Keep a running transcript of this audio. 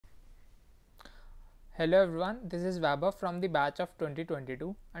Hello everyone, this is Vaibhav from the batch of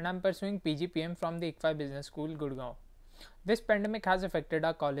 2022 and I am pursuing PGPM from the ICFAI Business School, Gurgaon. This pandemic has affected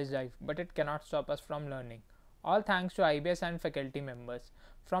our college life, but it cannot stop us from learning. All thanks to IBS and faculty members.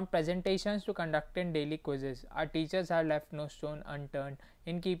 From presentations to conducting daily quizzes, our teachers have left no stone unturned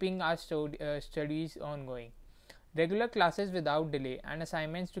in keeping our studies ongoing. Regular classes without delay and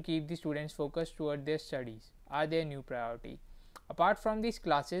assignments to keep the students focused toward their studies are their new priority. Apart from these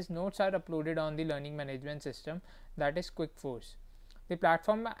classes, notes are uploaded on the learning management system, that is QuickForce. The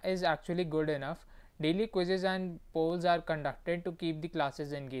platform is actually good enough. Daily quizzes and polls are conducted to keep the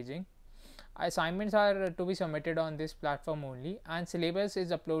classes engaging. Assignments are to be submitted on this platform only, and syllabus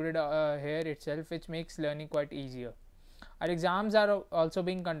is uploaded here itself, which makes learning quite easier. Our exams are also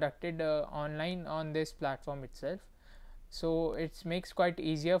being conducted online on this platform itself, so it makes quite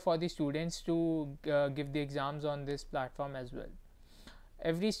easier for the students to give the exams on this platform as well.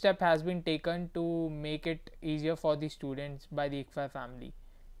 Every step has been taken to make it easier for the students by the ICFAI family.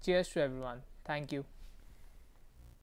 Cheers to everyone. Thank you.